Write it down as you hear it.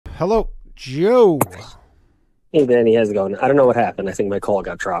Hello, Joe. Hey Danny, how's it going? I don't know what happened. I think my call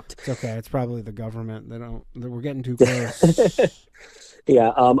got dropped. It's okay. It's probably the government. We're getting too close.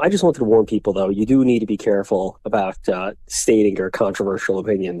 Yeah, I just wanted to warn people though. You do need to be careful about stating your controversial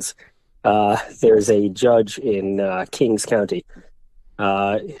opinions. There's a judge in Kings County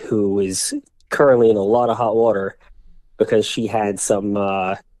who is currently in a lot of hot water because she had some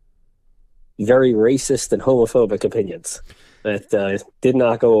very racist and homophobic opinions that did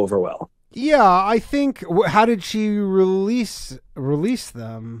not go over well. Yeah, I think. How did she release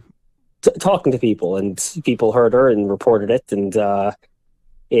them? Talking to people, and people heard her and reported it, and then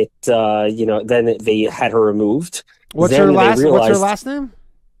they had her removed. What's Then her they last? What's her realized- last name?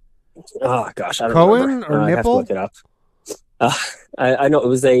 Oh gosh, I don't Cohen remember. or I'd have to Nipple? look it up. I know it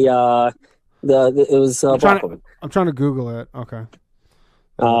was a it was a black woman. I'm trying to Google it. Okay.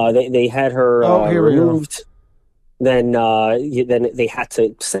 They had her Here we go. removed. Then they had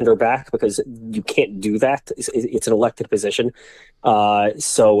to send her back because you can't do that. It's an elected position.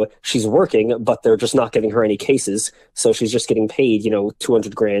 So she's working, but they're just not giving her any cases. So she's just getting paid,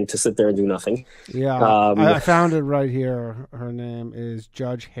 $200,000 to sit there and do nothing. Yeah, I found it right here. Her name is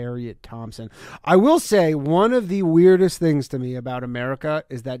Judge Harriet Thompson. I will say one of the weirdest things to me about America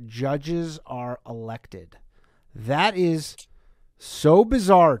is that judges are elected. That is so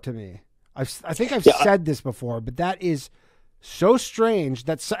bizarre to me. I think I've said this before, but that is so strange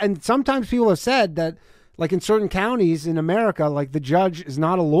and sometimes people have said that, like in certain counties in America, like the judge is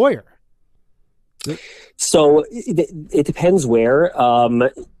not a lawyer. So it depends where.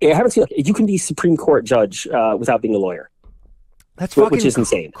 I haven't seen, you can be Supreme Court judge without being a lawyer. That's fucking which is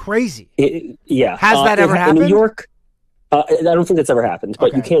insane. Crazy. Yeah. Has that ever happened? In New York, I don't think that's ever happened,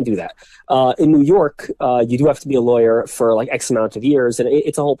 but you can do that. In New York, you do have to be a lawyer for like X amount of years, and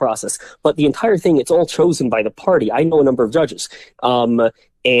it's a whole process. But the entire thing, it's all chosen by the party. I know a number of judges.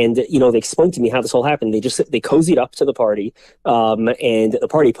 And they explained to me how this all happened. They cozied up to the party, and the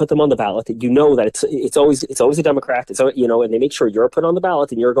party put them on the ballot. That it's always a Democrat. And they make sure you're put on the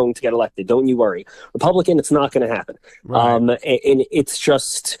ballot and you're going to get elected. Don't you worry. Republican, it's not going to happen. Right. And it's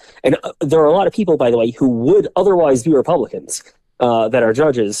just, and there are a lot of people, by the way, who would otherwise be Republicans that are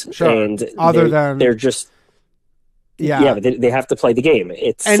judges, Sure. and they're just. Yeah, but they have to play the game.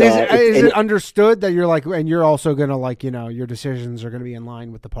 Is it understood that you're like, and you're also gonna your decisions are gonna be in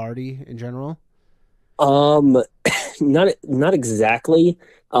line with the party in general? Not exactly.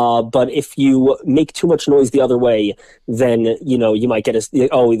 But if you make too much noise the other way, then you might get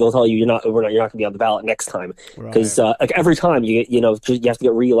they'll tell you you're not gonna be on the ballot next time because every time you have to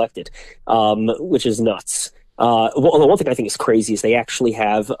get reelected, which is nuts. Well, the one thing I think is crazy is they actually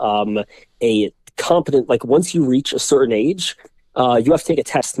have a competent, like once you reach a certain age, you have to take a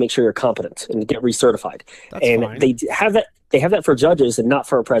test to make sure you're competent and get recertified. That's and fine. They have that for judges and not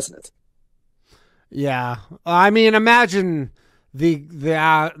for a president. Yeah, I mean, imagine the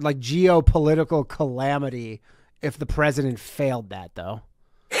like geopolitical calamity if the president failed that, though.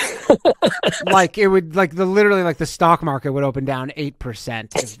 Like it would, literally the stock market would open down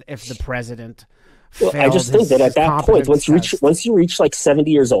 8% if the president. Well, I just think that at that point, once you reach like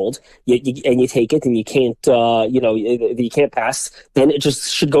 70 years old, and you take it, and you can't, you can't pass, then it just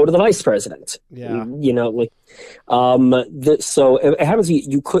should go to the vice president. Yeah, so it happens.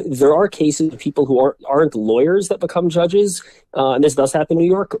 There are cases of people who aren't lawyers that become judges, and this does happen in New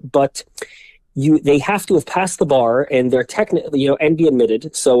York, but. They have to have passed the bar, and they're technically, and be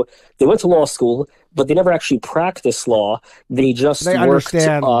admitted. So they went to law school, but they never actually practiced law. They worked.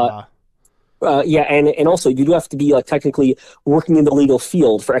 Understand law. And also you do have to be technically working in the legal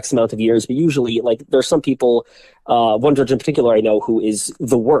field for X amount of years. But usually, there's some people, one judge in particular I know who is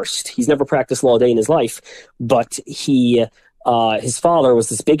the worst. He's never practiced law a day in his life, but his father was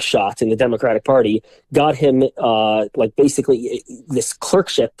this big shot in the Democratic Party, got him basically this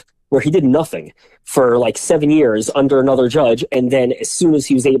clerkship where he did nothing for 7 years under another judge, and then as soon as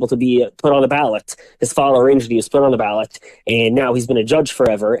he was able to be put on the ballot, his father arranged he was put on the ballot, and now he's been a judge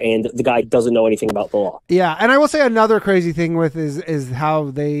forever, and the guy doesn't know anything about the law. Yeah, and I will say another crazy thing is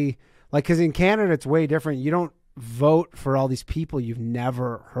how they, because in Canada it's way different. You don't vote for all these people you've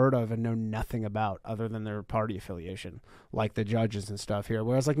never heard of and know nothing about other than their party affiliation, like the judges and stuff here.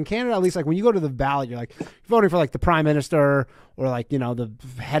 Whereas in Canada, at least when you go to the ballot, you're voting for the prime minister or the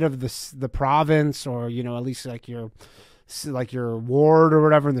head of the province, or at least your ward or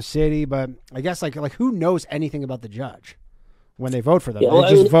whatever in the city. But I guess like who knows anything about the judge when they vote for them?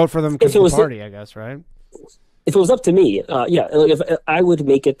 They just vote for them because of the party, I guess, right? If it was up to me, if I would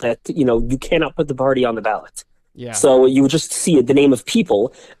make it that you cannot put the party on the ballot. Yeah. So you would just see the name of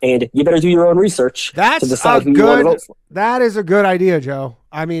people, and you better do your own research to decide who you want to vote for. That is a good idea, Joe.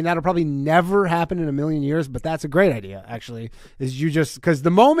 I mean, that'll probably never happen in a million years, but that's a great idea, actually, is you just, because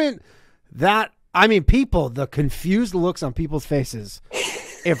the moment that, I mean, people, the confused looks on people's faces,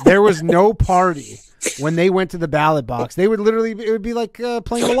 if there was no party when they went to the ballot box, they would literally, it would be like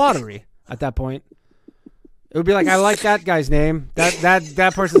playing the lottery at that point. It would be like, I like that guy's name.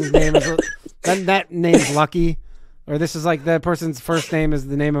 That person's name is, that name's Lucky. Or this is like that person's first name is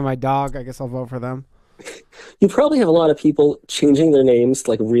the name of my dog. I guess I'll vote for them. You probably have a lot of people changing their names to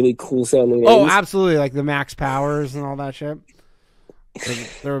like really cool sounding names. Oh, absolutely. Like the Max Powers and all that shit.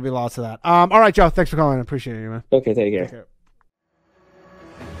 There would be lots of that. All right, Joe. Thanks for calling. I appreciate it, man. Okay, take care.